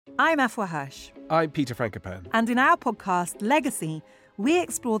I'm Afua Hirsch. I'm Peter Frankopan. And in our podcast, Legacy, we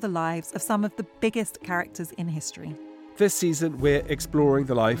explore the lives of some of the biggest characters in history. This season, we're exploring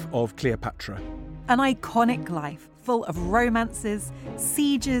the life of Cleopatra. An iconic life full of romances,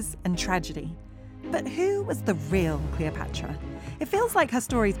 sieges, and tragedy. But who was the real Cleopatra? It feels like her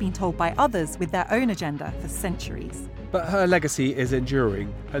story's been told by others with their own agenda for centuries. But her legacy is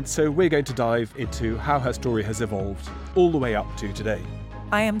enduring, and so we're going to dive into how her story has evolved all the way up to today.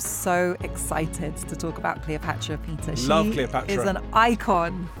 I am so excited to talk about Cleopatra, Peter. Love Cleopatra. She is an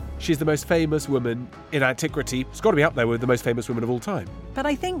icon. She's the most famous woman in antiquity. It's got to be up there with the most famous women of all time. But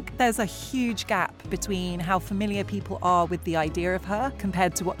I think there's a huge gap between how familiar people are with the idea of her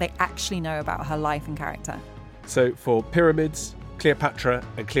compared to what they actually know about her life and character. So for Pyramids, Cleopatra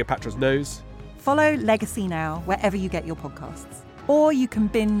and Cleopatra's Nose, follow Legacy now wherever you get your podcasts. Or you can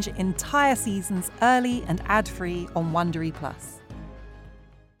binge entire seasons early and ad-free on Wondery Plus.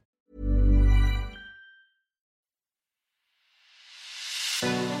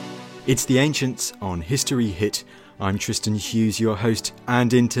 It's The Ancients on History Hit. I'm Tristan Hughes, your host,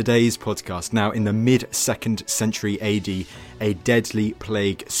 and in today's podcast, now in the mid-2nd century AD, a deadly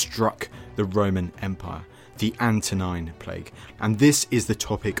plague struck the Roman Empire, the Antonine Plague. And this is the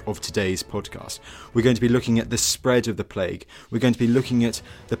topic of today's podcast. We're going to be looking at the spread of the plague. We're going to be looking at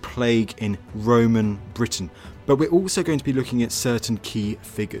the plague in Roman Britain. But we're also going to be looking at certain key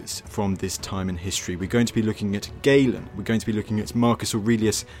figures from this time in history. We're going to be looking at Galen. We're going to be looking at Marcus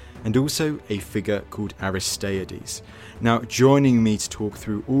Aurelius, and also a figure called Aristeides. Now, joining me to talk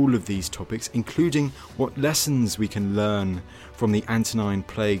through all of these topics, including what lessons we can learn from the Antonine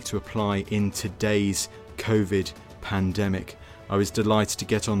Plague to apply in today's COVID pandemic, I was delighted to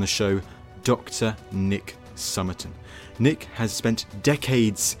get on the show Dr. Nick Somerton. Nick has spent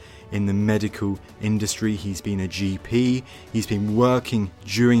decades in the medical industry. He's been a GP, he's been working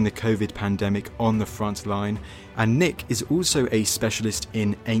during the COVID pandemic on the front line, and Nick is also a specialist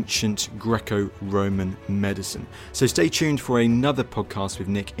in ancient Greco-Roman medicine. So stay tuned for another podcast with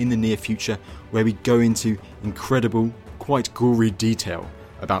Nick in the near future where we go into incredible, quite gory detail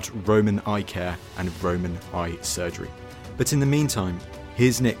about Roman eye care and Roman eye surgery. But in the meantime,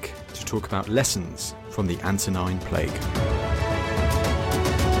 here's Nick to talk about lessons from the Antonine Plague.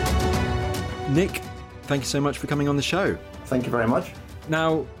 Nick, thank you so much for coming on the show. Thank you very much.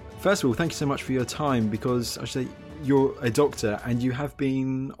 Now, first of all, thank you so much for your time, because actually you're a doctor and you have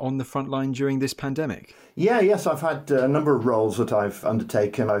been on the front line during this pandemic. Yes, I've had a number of roles that I've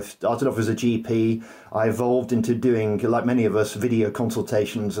undertaken. I've started off as a GP. I evolved into doing, like many of us, video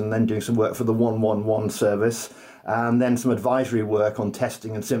consultations and then doing some work for the 111 service, and then some advisory work on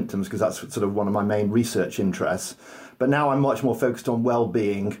testing and symptoms, because that's sort of one of my main research interests. But now I'm much more focused on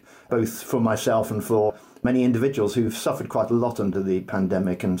well-being, both for myself and for many individuals who've suffered quite a lot under the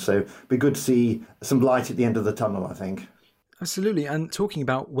pandemic. And so it'd be good to see some light at the end of the tunnel, I think. Absolutely. And talking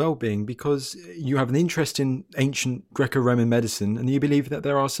about well-being, because you have an interest in ancient Greco-Roman medicine, and you believe that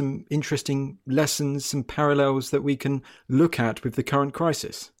there are some interesting lessons, some parallels that we can look at with the current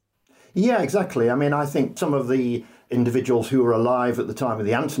crisis. Yeah, exactly. I mean, I think some of the individuals who were alive at the time of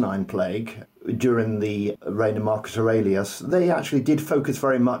the Antonine Plague, during the reign of Marcus Aurelius, they actually did focus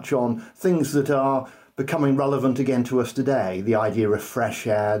very much on things that are becoming relevant again to us today. The idea of fresh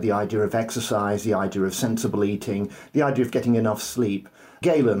air, the idea of exercise, the idea of sensible eating, the idea of getting enough sleep.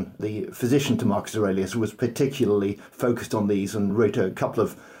 Galen, the physician to Marcus Aurelius, was particularly focused on these and wrote a couple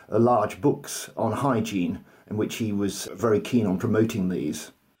of large books on hygiene, in which he was very keen on promoting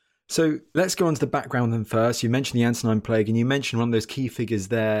these. So let's go on to the background then first. You mentioned the Antonine Plague, and you mentioned one of those key figures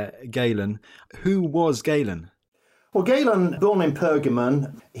there, Galen. Who was Galen? Well, Galen, born in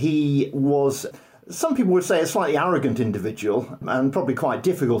Pergamon, he was, some people would say, a slightly arrogant individual and probably quite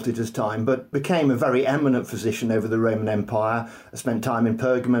difficult at his time, but became a very eminent physician over the Roman Empire, spent time in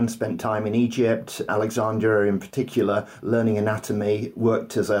Pergamon, spent time in Egypt, Alexandria in particular, learning anatomy,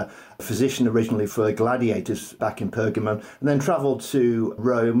 worked as a physician originally for gladiators back in Pergamon, and then travelled to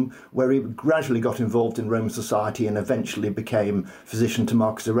Rome, where he gradually got involved in Roman society and eventually became physician to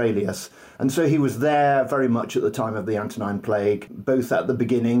Marcus Aurelius. And so he was there very much at the time of the Antonine Plague, both at the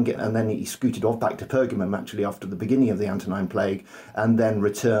beginning, and then he scooted off back to Pergamum actually after the beginning of the Antonine Plague, and then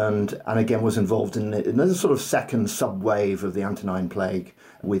returned and again was involved in another sort of second subwave of the Antonine Plague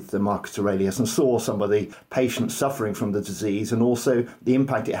with Marcus Aurelius, and saw some of the patients suffering from the disease and also the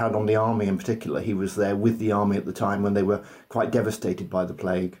impact it had on the army in particular. He was there with the army at the time when they were quite devastated by the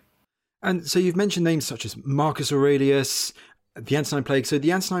plague. And so you've mentioned names such as Marcus Aurelius, the Antonine Plague. So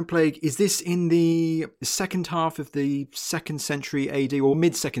the Antonine Plague, is this in the second half of the 2nd century AD or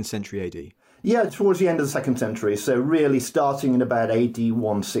mid-2nd century AD? Yeah, towards the end of the 2nd century, so really starting in about AD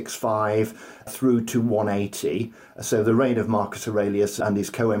 165 through to 180, so the reign of Marcus Aurelius and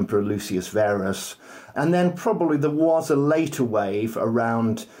his co-emperor Lucius Verus. And then probably there was a later wave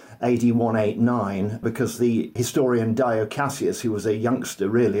around AD 189, because the historian Dio Cassius, who was a youngster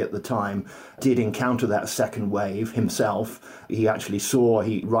really at the time, did encounter that second wave himself. He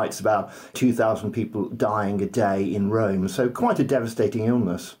writes about 2,000 people dying a day in Rome, so quite a devastating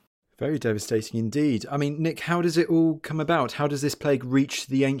illness. Very devastating indeed. I mean, Nick, how does it all come about? How does this plague reach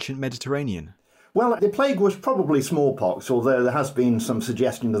the ancient Mediterranean? Well, the plague was probably smallpox, although there has been some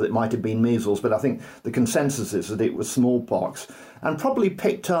suggestion that it might have been measles, but I think the consensus is that it was smallpox, and probably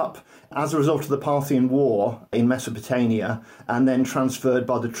picked up as a result of the Parthian War in Mesopotamia and then transferred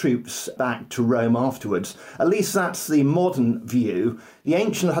by the troops back to Rome afterwards. At least that's the modern view. The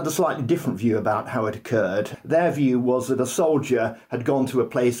ancients had a slightly different view about how it occurred. Their view was that a soldier had gone to a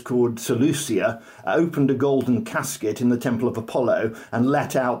place called Seleucia, opened a golden casket in the Temple of Apollo and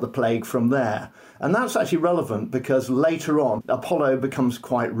let out the plague from there. And that's actually relevant because later on, Apollo becomes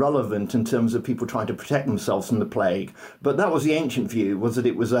quite relevant in terms of people trying to protect themselves from the plague. But that was the ancient view, was that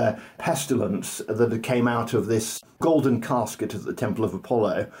it was a pestilence that came out of this golden casket at the Temple of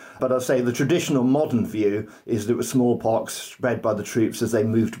Apollo. But I'd say the traditional modern view is that it was smallpox spread by the troops as they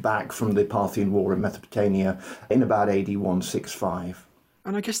moved back from the Parthian War in Mesopotamia in about AD 165.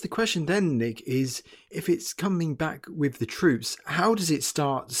 And I guess the question then, Nick, is if it's coming back with the troops, how does it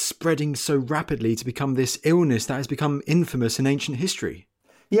start spreading so rapidly to become this illness that has become infamous in ancient history?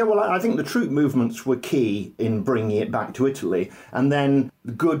 Yeah, well, I think the troop movements were key in bringing it back to Italy. And then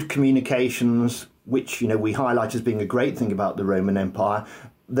good communications, which, we highlight as being a great thing about the Roman Empire,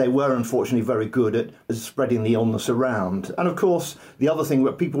 they were unfortunately very good at spreading the illness around. And of course, the other thing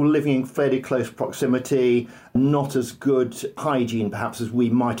were people living in fairly close proximity, not as good hygiene perhaps as we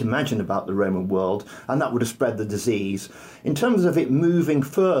might imagine about the Roman world, and that would have spread the disease. In terms of it moving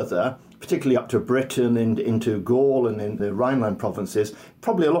further, particularly up to Britain and into Gaul and in the Rhineland provinces,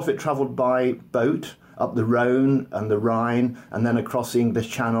 probably a lot of it travelled by boat up the Rhone and the Rhine and then across the English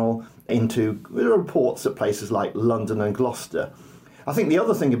Channel into ports at places like London and Gloucester. I think the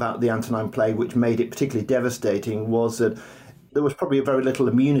other thing about the Antonine Plague which made it particularly devastating was that there was probably very little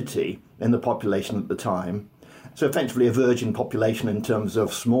immunity in the population at the time. So effectively a virgin population in terms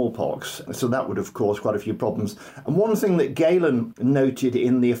of smallpox. So that would have caused quite a few problems. And one thing that Galen noted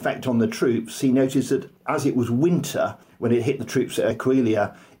in the effect on the troops, he noticed that as it was winter, when it hit the troops at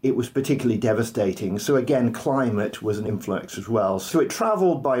Aquileia, it was particularly devastating. So again, climate was an influence as well. So it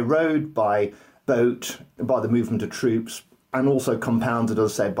travelled by road, by boat, by the movement of troops, and also compounded,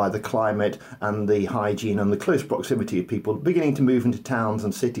 as I said, by the climate and the hygiene and the close proximity of people beginning to move into towns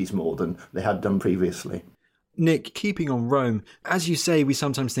and cities more than they had done previously. Nick, keeping on Rome, as you say, we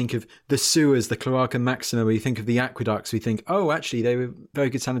sometimes think of the sewers, the Cloaca Maxima, we think of the aqueducts, we think, oh, actually, they were very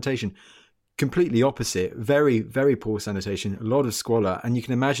good sanitation. Completely opposite, very, very poor sanitation, a lot of squalor. And you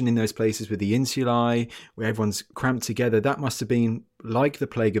can imagine in those places with the insulae, where everyone's cramped together, that must have been like the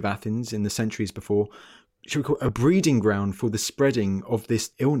plague of Athens in the centuries before, should we call it a breeding ground for the spreading of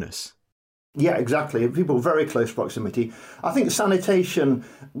this illness? Yeah, exactly. People very close proximity. I think sanitation,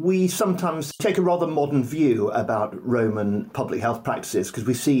 we sometimes take a rather modern view about Roman public health practices because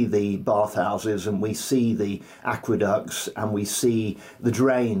we see the bathhouses and we see the aqueducts and we see the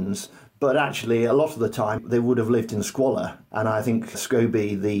drains. But actually, a lot of the time, they would have lived in squalor. And I think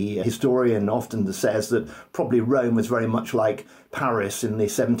Scobie, the historian, often says that probably Rome was very much like Paris in the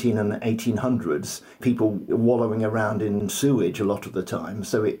 17 and 1800s, people wallowing around in sewage a lot of the time.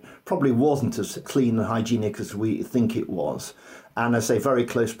 So it probably wasn't as clean and hygienic as we think it was. And as I say, very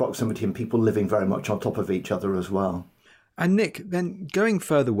close proximity and people living very much on top of each other as well. And Nick, then going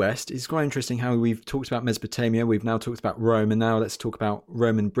further west, it's quite interesting how we've talked about Mesopotamia, we've now talked about Rome, and now let's talk about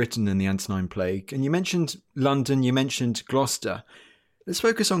Roman Britain and the Antonine Plague. And you mentioned London, you mentioned Gloucester. Let's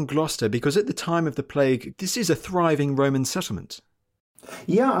focus on Gloucester, because at the time of the plague, this is a thriving Roman settlement.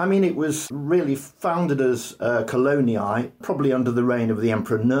 Yeah, I mean, it was really founded as coloniae, probably under the reign of the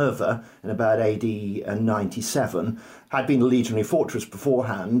Emperor Nerva in about AD 97, had been a legionary fortress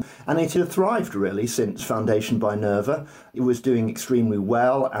beforehand, and it had thrived really since foundation by Nerva. It was doing extremely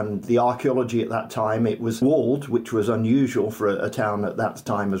well, and the archaeology at that time, it was walled, which was unusual for a town at that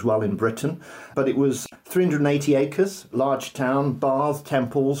time as well in Britain, but it was 380 acres, large town, baths,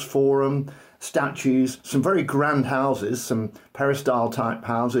 temples, forum, statues, some very grand houses, some peristyle type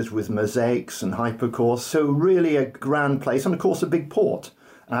houses with mosaics and hypocaust. So really a grand place, and of course a big port.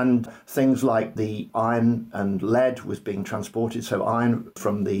 And things like the iron and lead was being transported. So iron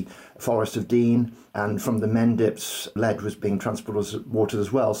from the Forest of Dean, and from the Mendips, lead was being transported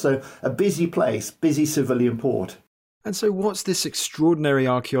as well. So a busy place, busy civilian port. And so what's this extraordinary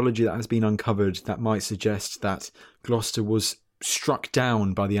archaeology that has been uncovered that might suggest that Gloucester was struck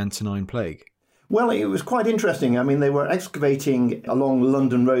down by the Antonine Plague? Well, it was quite interesting. I mean, they were excavating along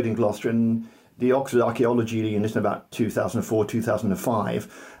London Road in Gloucester, and the Oxford Archaeology Unit in about 2004, 2005,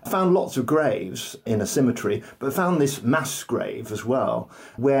 found lots of graves in a cemetery, but found this mass grave as well,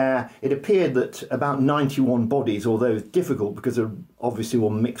 where it appeared that about 91 bodies, although difficult because they're obviously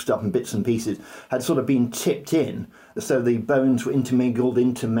all mixed up in bits and pieces, had sort of been tipped in. So the bones were intermingled,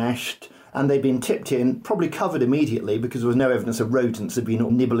 intermeshed, and they'd been tipped in, probably covered immediately because there was no evidence of rodents had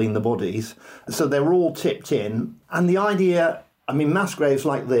been nibbling the bodies. So they were all tipped in. And the idea, I mean, mass graves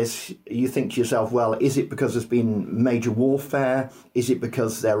like this, you think to yourself, well, is it because there's been major warfare? Is it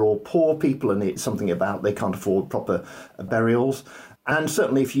because they're all poor people and it's something about they can't afford proper burials? And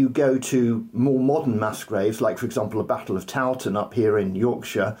certainly if you go to more modern mass graves, like, for example, the Battle of Towton up here in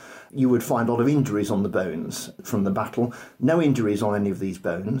Yorkshire, you would find a lot of injuries on the bones from the battle. No injuries on any of these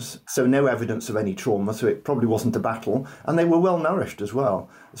bones, so no evidence of any trauma, so it probably wasn't a battle. And they were well nourished as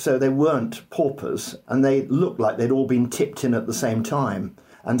well. So they weren't paupers, and they looked like they'd all been tipped in at the same time.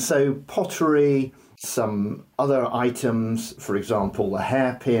 And so pottery, some other items, for example, a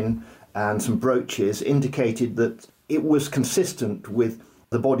hairpin and some brooches, indicated that it was consistent with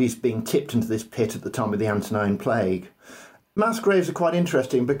the bodies being tipped into this pit at the time of the Antonine Plague. Mass graves are quite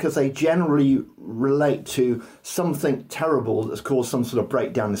interesting because they generally relate to something terrible that's caused some sort of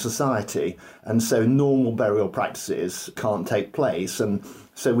breakdown in society, and so normal burial practices can't take place. And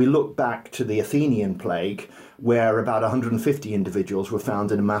so we look back to the Athenian plague, where about 150 individuals were found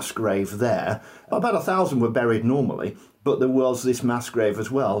in a mass grave there. About 1,000 were buried normally, but there was this mass grave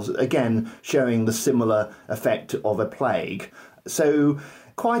as well, again showing the similar effect of a plague. So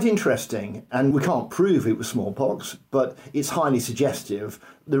quite interesting, and we can't prove it was smallpox, but it's highly suggestive.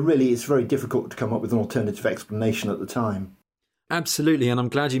 It's very difficult to come up with an alternative explanation at the time. Absolutely, and I'm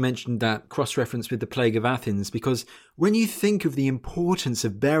glad you mentioned that cross-reference with the Plague of Athens, because when you think of the importance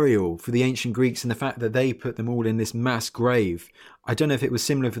of burial for the ancient Greeks and the fact that they put them all in this mass grave, I don't know if it was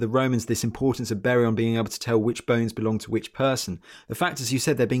similar for the Romans, this importance of burial and being able to tell which bones belong to which person. The fact, as you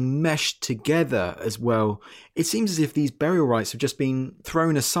said, they're being meshed together as well. It seems as if these burial rites have just been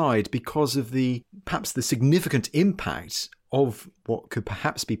thrown aside because of perhaps the significant impact of what could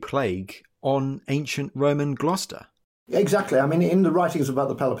perhaps be plague on ancient Roman Gloucester. Exactly. I mean, in the writings about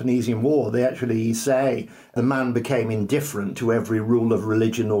the Peloponnesian War, they actually say the man became indifferent to every rule of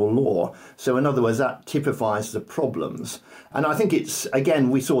religion or law. So in other words, that typifies the problems. And I think it's, again,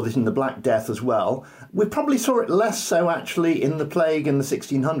 we saw this in the Black Death as well. We probably saw it less so actually in the plague in the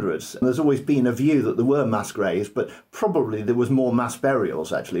 1600s. There's always been a view that there were mass graves, but probably there was more mass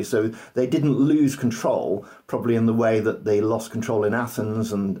burials actually. So they didn't lose control, probably in the way that they lost control in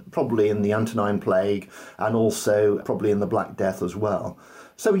Athens and probably in the Antonine Plague and also probably in the Black Death as well.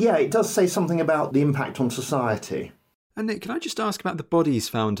 So yeah, it does say something about the impact on society. And Nick, can I just ask about the bodies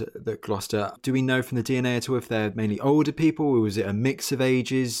found at Gloucester? Do we know from the DNA at all if they're mainly older people, or was it a mix of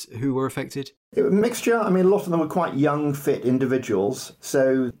ages who were affected? It was a mixture. I mean, a lot of them were quite young, fit individuals.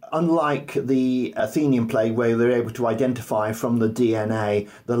 So unlike the Athenian plague, where they were able to identify from the DNA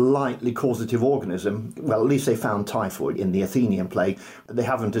the likely causative organism, well, at least they found typhoid in the Athenian plague. They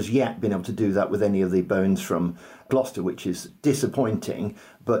haven't as yet been able to do that with any of the bones from Gloucester, which is disappointing,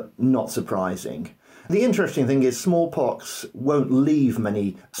 but not surprising. The interesting thing is smallpox won't leave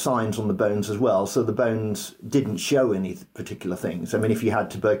many signs on the bones as well, so the bones didn't show any particular things. I mean, if you had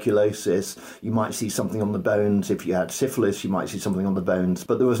tuberculosis, you might see something on the bones. If you had syphilis, you might see something on the bones,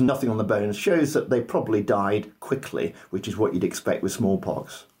 but there was nothing on the bones. Shows that they probably died quickly, which is what you'd expect with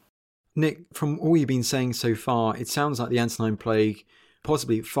smallpox. Nick, from all you've been saying so far, it sounds like the Antonine Plague,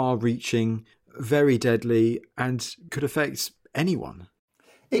 possibly far-reaching, very deadly, and could affect anyone.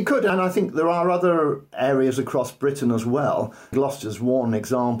 It could, and I think there are other areas across Britain as well. Gloucester's one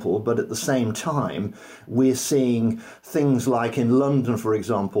example, but at the same time, we're seeing things like in London, for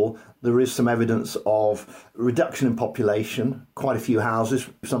example, there is some evidence of reduction in population, quite a few houses.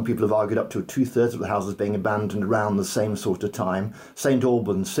 Some people have argued up to 2/3 of the houses being abandoned around the same sort of time. St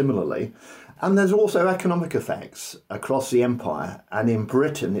Albans similarly. And there's also economic effects across the empire. And in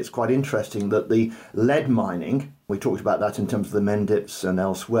Britain, it's quite interesting that the lead mining, we talked about that in terms of the Mendips and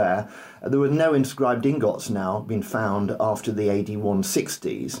elsewhere, there were no inscribed ingots now being found after the AD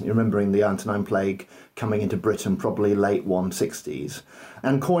 160s, remembering the Antonine Plague coming into Britain probably late 160s.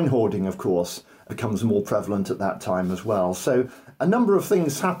 And coin hoarding, of course, becomes more prevalent at that time as well. So a number of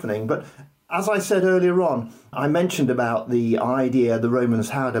things happening. But as I said earlier on, I mentioned about the idea the Romans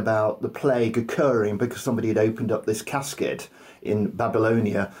had about the plague occurring because somebody had opened up this casket in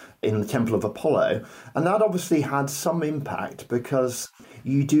Babylonia in the Temple of Apollo. And that obviously had some impact because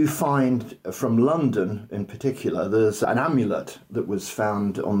you do find from London in particular, there's an amulet that was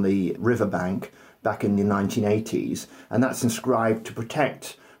found on the riverbank back in the 1980s, and that's inscribed to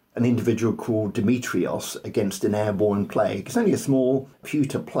protect an individual called Demetrios against an airborne plague. It's only a small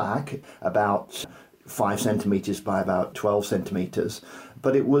pewter plaque, about 5 centimetres by about 12 centimetres,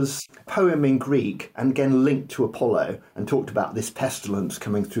 but it was a poem in Greek and again linked to Apollo and talked about this pestilence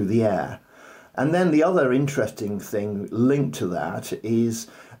coming through the air. And then the other interesting thing linked to that is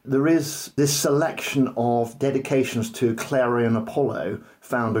there is this selection of dedications to Clarion Apollo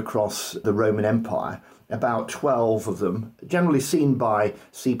found across the Roman Empire, about 12 of them, generally seen by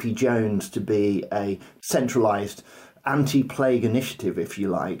C.P. Jones to be a centralised anti-plague initiative, if you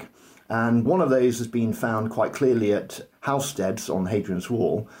like. And one of those has been found quite clearly at Housesteads on Hadrian's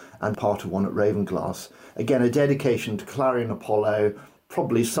Wall and part of one at Ravenglass. Again, a dedication to Clarion Apollo,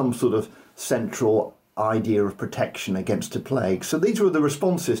 probably some sort of central idea of protection against a plague. So these were the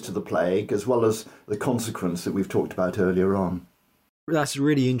responses to the plague, as well as the consequence that we've talked about earlier on. That's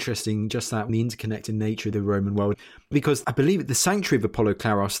really interesting, just that the interconnected nature of the Roman world, because I believe the sanctuary of Apollo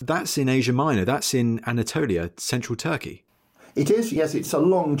Claros, that's in Asia Minor, that's in Anatolia, central Turkey. It is, yes, it's a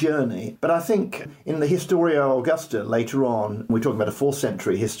long journey. But I think in the Historia Augusta later on, we're talking about a 4th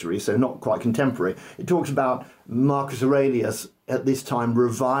century history, so not quite contemporary, it talks about Marcus Aurelius at this time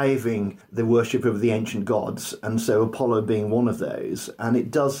reviving the worship of the ancient gods, and so Apollo being one of those. And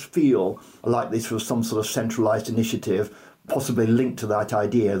it does feel like this was some sort of centralised initiative, possibly linked to that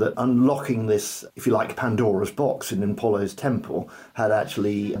idea that unlocking this, if you like, Pandora's box in Apollo's temple had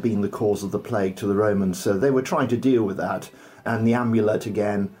actually been the cause of the plague to the Romans. So they were trying to deal with that, and the amulet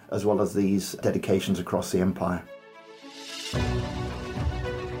again, as well as these dedications across the empire.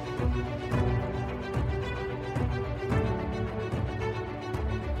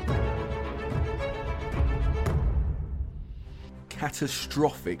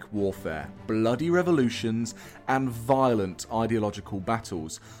 Catastrophic warfare, bloody revolutions, and violent ideological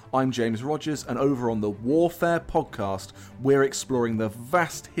battles. I'm James Rogers, and over on the Warfare podcast, we're exploring the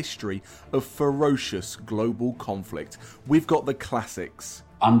vast history of ferocious global conflict. We've got the classics.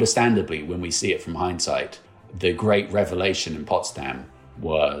 Understandably, when we see it from hindsight, the great revelation in Potsdam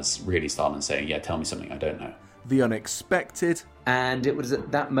was really Stalin saying, yeah, tell me something I don't know. The unexpected. And it was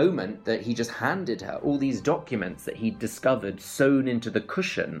at that moment that he just handed her all these documents that he'd discovered sewn into the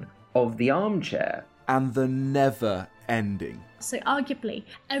cushion of the armchair. And the never ending. So arguably,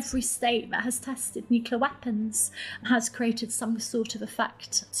 every state that has tested nuclear weapons has created some sort of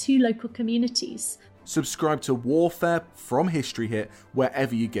effect to local communities. Subscribe to Warfare from History Hit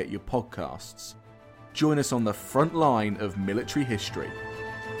wherever you get your podcasts. Join us on the front line of military history.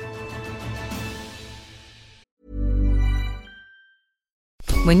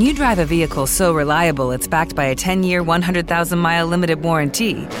 When you drive a vehicle so reliable it's backed by a 10-year, 100,000-mile limited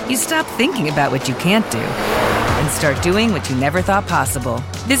warranty, you stop thinking about what you can't do and start doing what you never thought possible.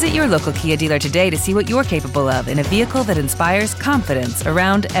 Visit your local Kia dealer today to see what you're capable of in a vehicle that inspires confidence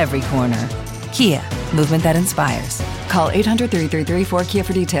around every corner. Kia, movement that inspires. Call 800-333-4KIA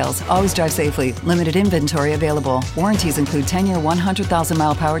for details. Always drive safely. Limited inventory available. Warranties include 10-year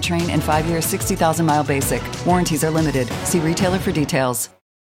 100,000-mile powertrain and 5-year 60,000-mile basic. Warranties are limited. See retailer for details.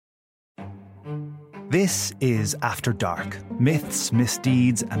 This is After Dark, myths,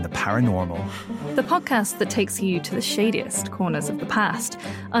 misdeeds, and the paranormal. The podcast that takes you to the shadiest corners of the past,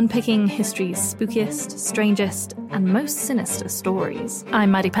 unpicking history's spookiest, strangest, and most sinister stories.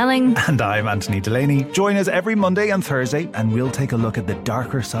 I'm Maddie Pelling. And I'm Anthony Delaney. Join us every Monday and Thursday, and we'll take a look at the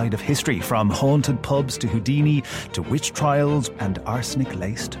darker side of history, from haunted pubs to Houdini, to witch trials and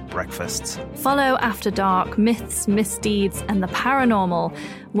arsenic-laced breakfasts. Follow After Dark, myths, misdeeds, and the paranormal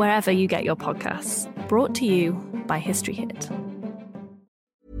wherever you get your podcasts. Brought to you by History Hit.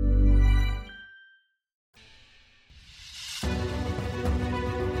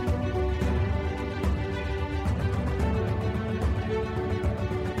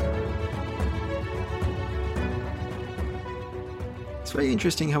 It's very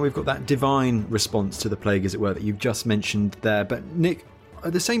interesting how we've got that divine response to the plague, as it were, that you've just mentioned there. But Nick,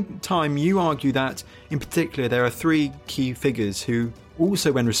 at the same time, you argue that, in particular, there are 3 key figures who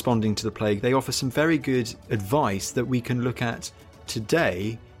also, when responding to the plague, they offer some very good advice that we can look at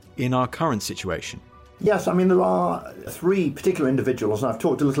today in our current situation. Yes, I mean, there are 3 particular individuals, and I've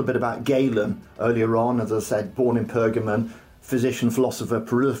talked a little bit about Galen earlier on, as I said, born in Pergamon, physician, philosopher,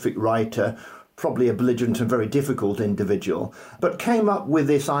 prolific writer, probably a belligerent and very difficult individual, but came up with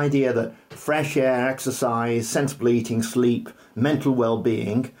this idea that fresh air, exercise, sensible eating, sleep, mental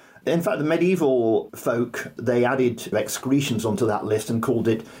well-being. In fact, the medieval folk, they added excretions onto that list and called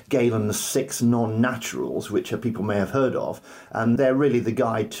it Galen's 6 non-naturals, which people may have heard of, and they're really the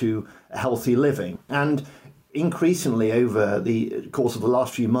guide to healthy living. And increasingly over the course of the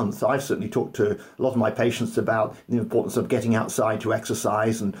last few months, I've certainly talked to a lot of my patients about the importance of getting outside to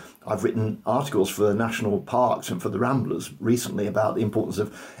exercise, and I've written articles for the national parks and for the Ramblers recently about the importance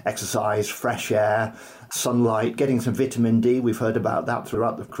of exercise, fresh air, sunlight, getting some vitamin D. We've heard about that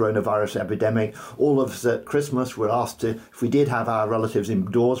throughout the coronavirus epidemic. All of us at Christmas were asked to, if we did have our relatives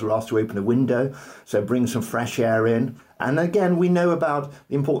indoors, we're asked to open a window, so bring some fresh air in. And again, we know about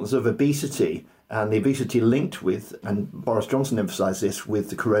the importance of obesity, and the obesity linked with, and Boris Johnson emphasised this, with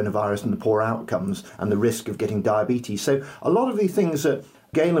the coronavirus and the poor outcomes and the risk of getting diabetes. So a lot of the things that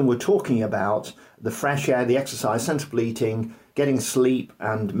Galen were talking about, the fresh air, the exercise, sensible eating, getting sleep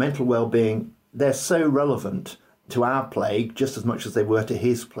and mental well-being, they're so relevant to our plague just as much as they were to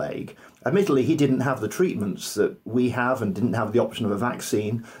his plague. Admittedly, he didn't have the treatments that we have and didn't have the option of a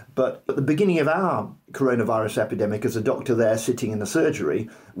vaccine, but at the beginning of our coronavirus epidemic, as a doctor there sitting in the surgery,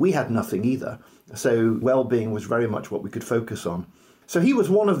 we had nothing either. So well-being was very much what we could focus on. So he was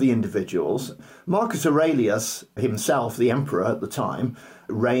one of the individuals. Marcus Aurelius himself, the emperor at the time,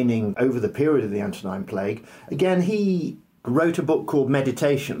 reigning over the period of the Antonine Plague, again, he wrote a book called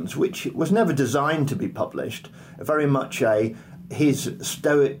Meditations, which was never designed to be published, very much his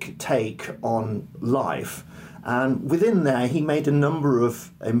stoic take on life. And within there, he made a number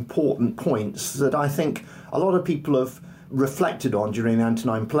of important points that I think a lot of people have reflected on during the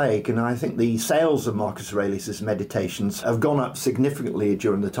Antonine Plague, and I think the sales of Marcus Aurelius' Meditations have gone up significantly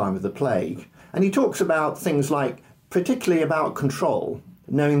during the time of the plague. And he talks about things like, particularly about control,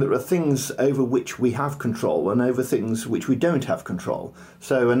 knowing that there are things over which we have control and over things which we don't have control.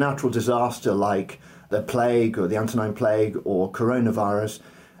 So a natural disaster like the plague or the Antonine Plague or coronavirus,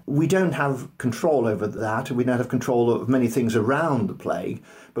 we don't have control over that, and we don't have control of many things around the plague,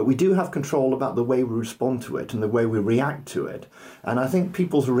 but we do have control about the way we respond to it and the way we react to it. And I think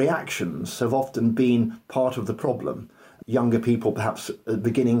people's reactions have often been part of the problem. Younger people perhaps at the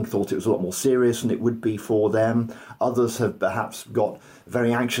beginning thought it was a lot more serious than it would be for them. Others have perhaps got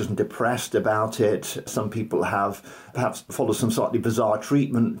very anxious and depressed about it. Some people have perhaps followed some slightly bizarre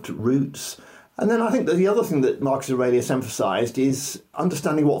treatment routes. And then I think that the other thing that Marcus Aurelius emphasised is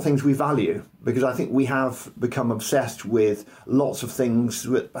understanding what things we value, because I think we have become obsessed with lots of things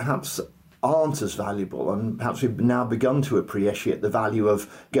that perhaps aren't as valuable, and perhaps we've now begun to appreciate the value of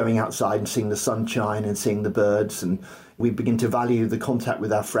going outside and seeing the sunshine and seeing the birds, and we begin to value the contact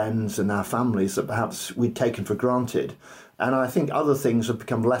with our friends and our families that perhaps we'd taken for granted. And I think other things have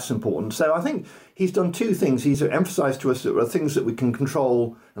become less important. So I think he's done two things. He's emphasised to us that there are things that we can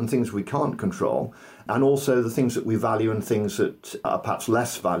control and things we can't control, and also the things that we value and things that are perhaps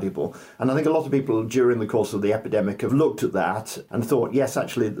less valuable. And I think a lot of people during the course of the epidemic have looked at that and thought, yes,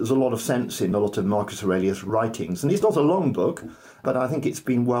 actually, there's a lot of sense in a lot of Marcus Aurelius' writings. And it's not a long book, but I think it's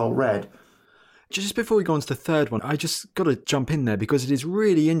been well read. Just before we go on to the third one, I just got to jump in there because it is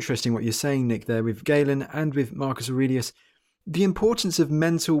really interesting what you're saying, Nick, there with Galen and with Marcus Aurelius. The importance of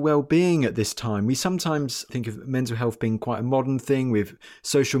mental well-being at this time. We sometimes think of mental health being quite a modern thing with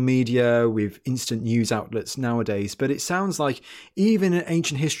social media, with instant news outlets nowadays. But it sounds like even in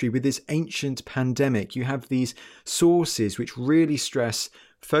ancient history, with this ancient pandemic, you have these sources which really stress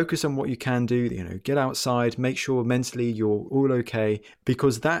focus on what you can do, get outside, make sure mentally you're all okay,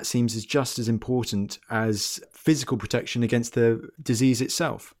 because that seems is just as important as physical protection against the disease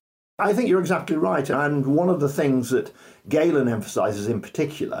itself. I think you're exactly right. And one of the things that Galen emphasises in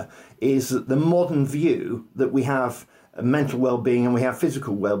particular is that the modern view that we have mental well-being and we have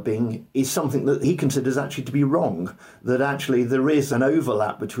physical well-being is something that he considers actually to be wrong, that actually there is an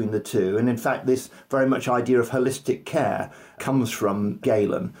overlap between the two. And in fact, this very much idea of holistic care comes from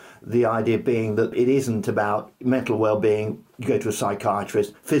Galen, the idea being that it isn't about mental well-being, you go to a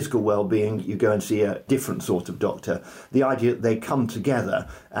psychiatrist, physical well-being, you go and see a different sort of doctor. The idea that they come together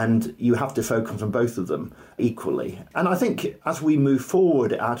and you have to focus on both of them equally. And I think as we move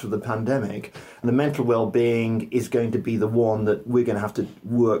forward out of the pandemic, the mental well-being is going to be the one that we're going to have to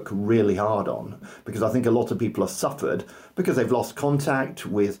work really hard on, because I think a lot of people have suffered because they've lost contact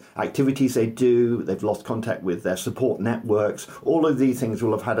with activities they do, they've lost contact with their support networks. All of these things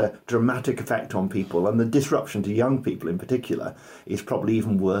will have had a dramatic effect on people, and the disruption to young people in particular is probably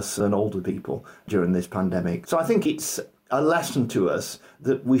even worse than older people during this pandemic. So I think it's a lesson to us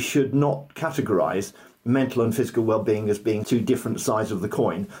that we should not categorise mental and physical well-being as being two different sides of the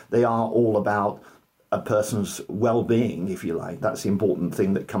coin. They are all about a person's well-being, if you like. That's the important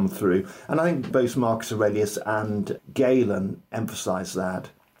thing that comes through. And I think both Marcus Aurelius and Galen emphasise that.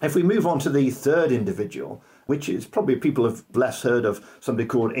 If we move on to the third individual, which is probably people have less heard of, somebody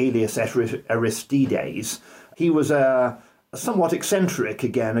called Aelius Aristides. He was a somewhat eccentric,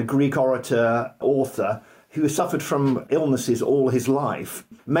 again, a Greek orator, author, who suffered from illnesses all his life.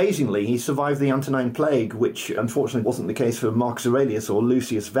 Amazingly, he survived the Antonine Plague, which unfortunately wasn't the case for Marcus Aurelius or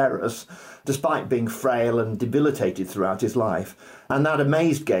Lucius Verus, despite being frail and debilitated throughout his life. And that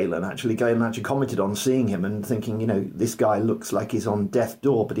amazed Galen. Galen actually commented on seeing him and thinking, this guy looks like he's on death's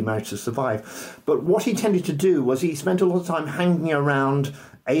door, but he managed to survive. But what he tended to do was he spent a lot of time hanging around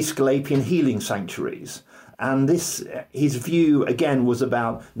Aesculapian healing sanctuaries. And his view, again, was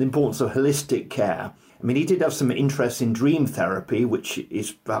about the importance of holistic care. He did have some interest in dream therapy, which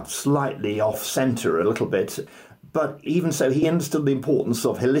is perhaps slightly off-centre a little bit. But even so, he understood the importance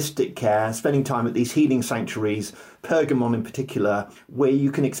of holistic care, spending time at these healing sanctuaries, Pergamon in particular, where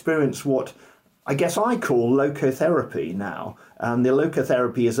you can experience what I guess I call locotherapy now. And the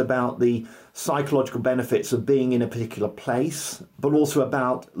locotherapy is about the psychological benefits of being in a particular place, but also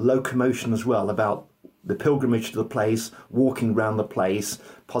about locomotion as well, about the pilgrimage to the place, walking around the place,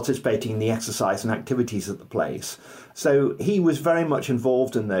 participating in the exercise and activities at the place. So he was very much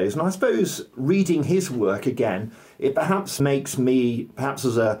involved in those. And I suppose reading his work again, it perhaps makes me, perhaps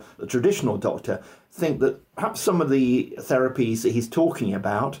as a traditional doctor, think that perhaps some of the therapies that he's talking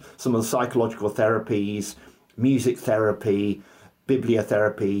about, some of the psychological therapies, music therapy,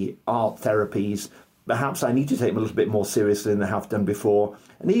 bibliotherapy, art therapies, perhaps I need to take them a little bit more seriously than I have done before.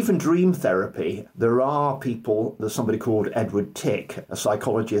 And even dream therapy. There are people, there's somebody called Edward Tick, a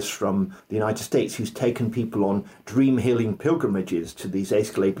psychologist from the United States, who's taken people on dream healing pilgrimages to these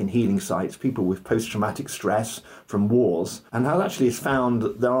Aesculapian healing sites, people with post-traumatic stress from wars, and has found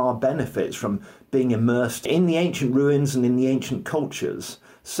that there are benefits from being immersed in the ancient ruins and in the ancient cultures.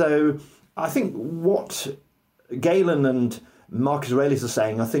 So I think what Galen and Marcus Aurelius are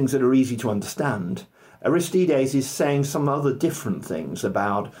saying are things that are easy to understand. Aristides is saying some other different things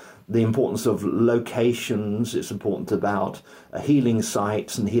about the importance of locations, it's important about healing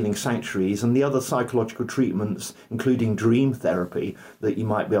sites and healing sanctuaries, and the other psychological treatments, including dream therapy, that you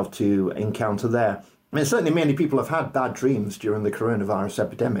might be able to encounter there. Certainly many people have had bad dreams during the coronavirus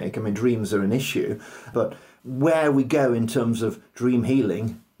epidemic. Dreams are an issue, but where we go in terms of dream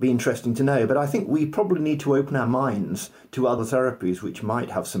healing, be interesting to know. But I think we probably need to open our minds to other therapies which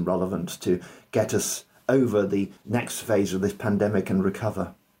might have some relevance to get us over the next phase of this pandemic and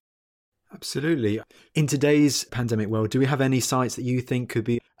recover. Absolutely. In today's pandemic world, do we have any sites that you think could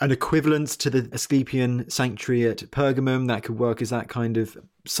be an equivalent to the Asclepian sanctuary at Pergamum that could work as that kind of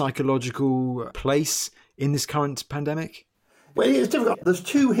psychological place in this current pandemic? Well, it's difficult. There's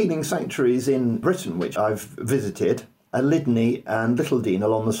two healing sanctuaries in Britain which I've visited, Lydney and Littledean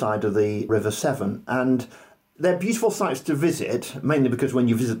along the side of the River Severn, and they're beautiful sites to visit, mainly because when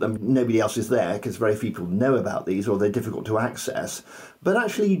you visit them, nobody else is there, because very few people know about these or they're difficult to access. But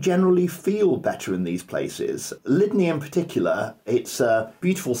actually, you generally feel better in these places. Lydney in particular, it's a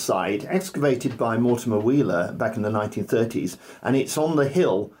beautiful site, excavated by Mortimer Wheeler back in the 1930s, and it's on the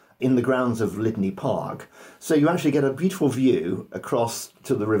hill in the grounds of Lydney Park. So you actually get a beautiful view across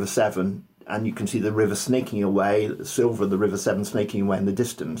to the River Severn, and you can see the river snaking away, the silver of the River Severn snaking away in the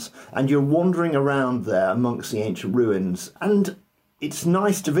distance. And you're wandering around there amongst the ancient ruins. And it's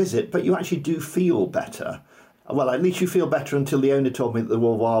nice to visit, but you actually do feel better. Well, at least you feel better until the owner told me that there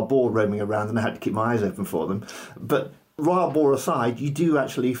were wild boar roaming around and I had to keep my eyes open for them. But wild boar aside, you do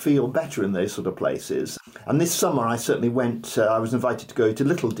actually feel better in those sort of places. And this summer I certainly went, I was invited to go to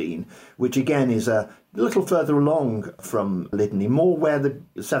Littledean, which again is a little further along from Lydney, more where the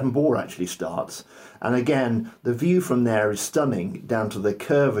Severn Bore actually starts. And again, the view from there is stunning down to the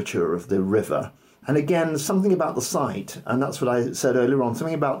curvature of the river. And again, something about the site, and that's what I said earlier on,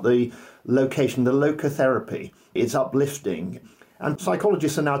 something about the location, the locotherapy. It's uplifting. And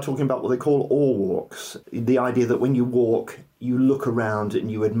psychologists are now talking about what they call awe walks, the idea that when you walk, you look around and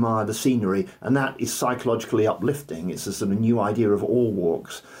you admire the scenery, and that is psychologically uplifting. It's a sort of new idea of awe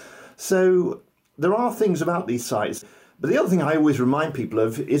walks. So there are things about these sites. But the other thing I always remind people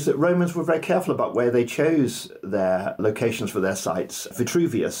of is that Romans were very careful about where they chose their locations for their sites.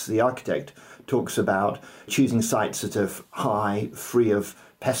 Vitruvius, the architect, talks about choosing sites that are high, free of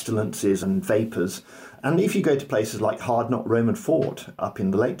pestilences and vapours. And if you go to places like Hardknott Roman Fort up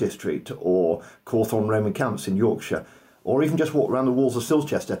in the Lake District or Cawthorne Roman Camps in Yorkshire, or even just walk around the walls of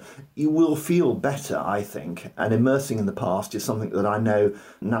Silchester, you will feel better, I think. And immersing in the past is something that I know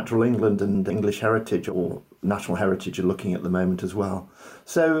Natural England and English Heritage or National Heritage are looking at the moment as well.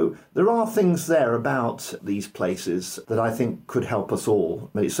 So there are things there about these places that I think could help us all.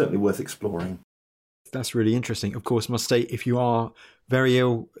 I mean, it's certainly worth exploring. That's really interesting. Of course, must state, if you are very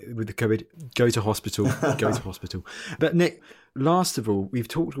ill with the COVID, go to hospital. Go to hospital. But Nick, last of all, we've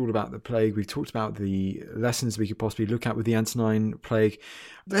talked all about the plague. We've talked about the lessons we could possibly look at with the Antonine Plague.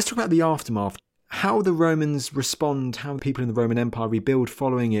 Let's talk about the aftermath. How the Romans respond, how the people in the Roman Empire rebuild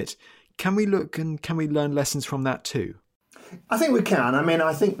following it. Can we look and can we learn lessons from that too? I think we can. I mean,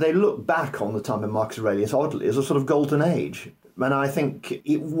 I think they look back on the time of Marcus Aurelius, oddly, as a sort of golden age. And I think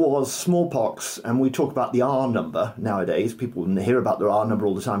it was smallpox, and we talk about the R number nowadays. People hear about the R number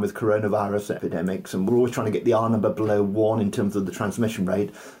all the time with coronavirus epidemics, and we're always trying to get the R number below 1 in terms of the transmission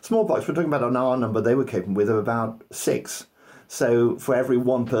rate. Smallpox, we're talking about an R number they were capable with of about 6. So for every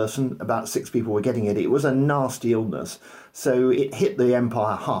one person, about 6 people were getting it. It was a nasty illness. So it hit the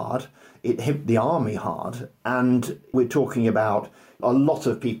empire hard. It hit the army hard. And we're talking about a lot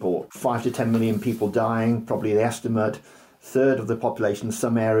of people, 5 to 10 million people dying, probably the estimate, third of the population in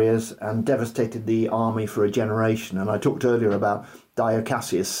some areas, and devastated the army for a generation. And I talked earlier about Dio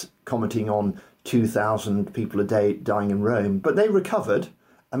Cassius commenting on 2,000 people a day dying in Rome. But they recovered.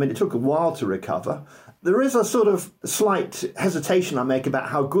 I mean, it took a while to recover. There is a sort of slight hesitation I make about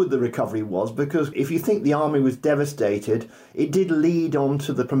how good the recovery was, because if you think the army was devastated, it did lead on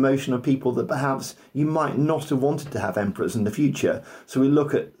to the promotion of people that perhaps you might not have wanted to have emperors in the future. So we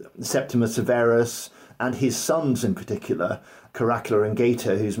look at Septimus Severus and his sons in particular, Caracalla and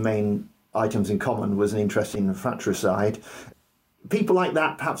Gaeta, whose main items in common was an interest in fratricide. People like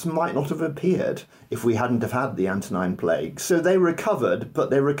that perhaps might not have appeared if we hadn't have had the Antonine Plague. So they recovered, but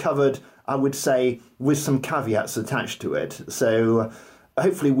they recovered, I would say, with some caveats attached to it. So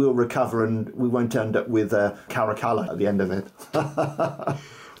hopefully we'll recover and we won't end up with Caracalla at the end of it.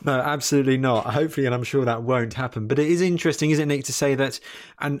 No, absolutely not. Hopefully, and I'm sure that won't happen. But it is interesting, isn't it, Nick, to say that,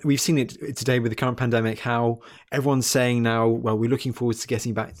 and we've seen it today with the current pandemic, how everyone's saying now, well, we're looking forward to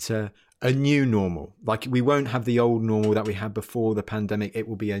getting back to a new normal. Like, we won't have the old normal that we had before the pandemic. It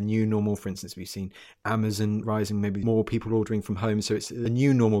will be a new normal. For instance, we've seen Amazon rising, maybe more people ordering from home. So it's a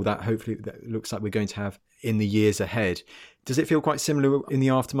new normal that hopefully that looks like we're going to have in the years ahead. Does it feel quite similar in the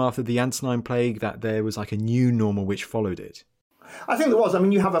aftermath of the Antonine Plague, that there was like a new normal which followed it? I think there was. I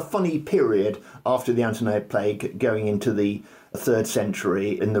mean, you have a funny period after the Antonine Plague going into the 3rd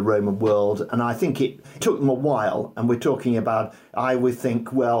century in the Roman world, and I think it took them a while, and we're talking about, I would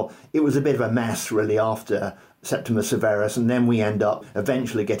think, well, it was a bit of a mess really after Septimus Severus, and then we end up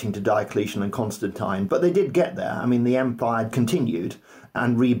eventually getting to Diocletian and Constantine, but they did get there. I mean, the empire continued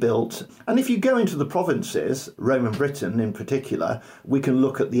and rebuilt. And if you go into the provinces, Roman Britain in particular, we can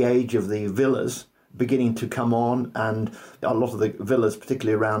look at the age of the villas beginning to come on, and a lot of the villas,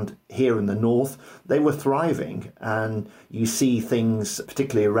 particularly around here in the north, they were thriving. And you see things,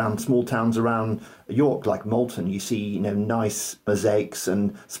 particularly around small towns around York, like Malton, you see, nice mosaics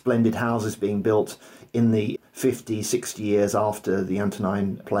and splendid houses being built in the 50, 60 years after the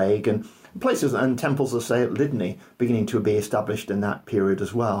Antonine Plague, and places and temples, as say at Lydney, beginning to be established in that period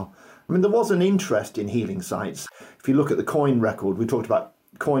as well. I mean, there was an interest in healing sites. If you look at the coin record, we talked about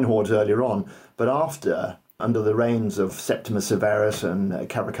coin hoards earlier on, but under the reigns of Septimus Severus and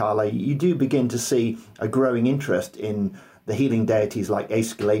Caracalla, you do begin to see a growing interest in the healing deities like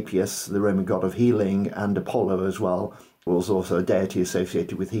Aesculapius, the Roman god of healing, and Apollo as well was also a deity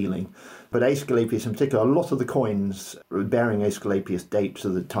associated with healing. But Aesculapius in particular, a lot of the coins bearing Aesculapius date to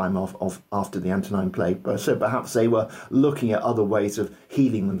the time of after the Antonine Plague, so perhaps they were looking at other ways of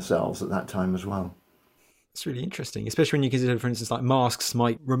healing themselves at that time as well. It's really interesting, especially when you consider, for instance, like masks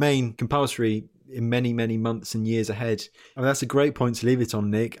might remain compulsory in many, many months and years ahead. I mean, that's a great point to leave it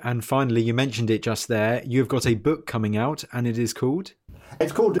on, Nick. And finally, you mentioned it just there. You've got a book coming out, and it is called?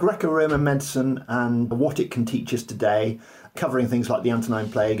 It's called Greco-Roman Medicine and What It Can Teach Us Today, covering things like the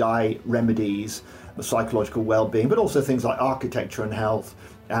Antonine Plague, eye remedies, psychological well-being, but also things like architecture and health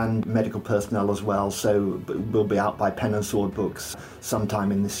and medical personnel as well. So we'll be out by Pen and Sword Books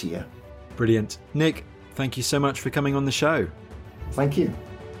sometime in this year. Brilliant. Nick, thank you so much for coming on the show. Thank you.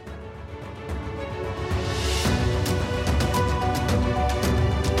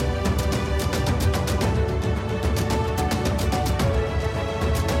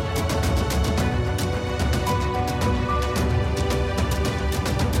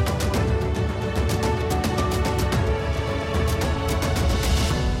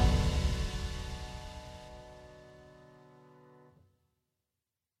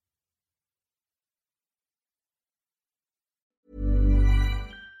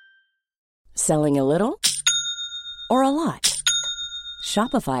 Selling a little or a lot?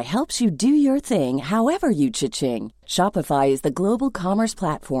 Shopify helps you do your thing however you cha-ching. Shopify is the global commerce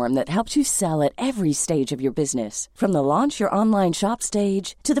platform that helps you sell at every stage of your business. From the launch your online shop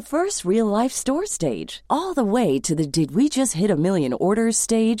stage to the first real-life store stage, all the way to the did we just hit a million orders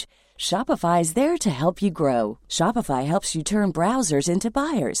stage. Shopify is there to help you grow. Shopify helps you turn browsers into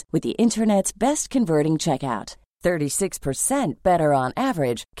buyers with the internet's best converting checkout. 36% better on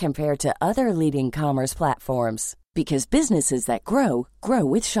average compared to other leading commerce platforms. Because businesses that grow, grow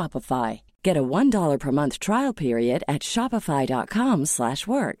with Shopify. Get a $1 per month trial period at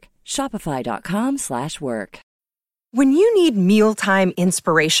shopify.com/work. Shopify.com/work. When you need mealtime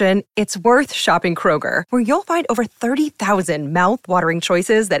inspiration, it's worth shopping Kroger, where you'll find over 30,000 mouth-watering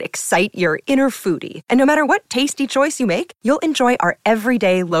choices that excite your inner foodie. And no matter what tasty choice you make, you'll enjoy our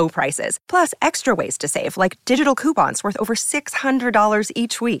everyday low prices, plus extra ways to save, like digital coupons worth over $600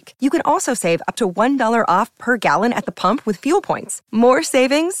 each week. You can also save up to $1 off per gallon at the pump with fuel points. More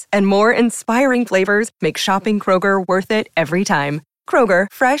savings and more inspiring flavors make shopping Kroger worth it every time. Kroger,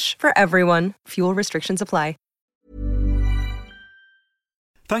 fresh for everyone. Fuel restrictions apply.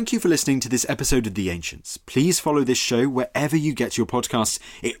 Thank you for listening to this episode of The Ancients. Please follow this show wherever you get your podcasts.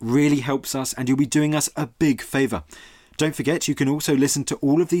 It really helps us and you'll be doing us a big favour. Don't forget you can also listen to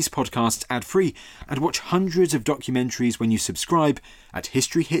all of these podcasts ad-free and watch hundreds of documentaries when you subscribe at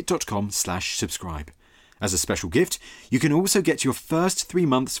historyhit.com/subscribe. As a special gift, you can also get your first 3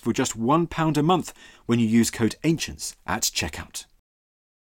 months for just £1 a month when you use code ANCIENTS at checkout.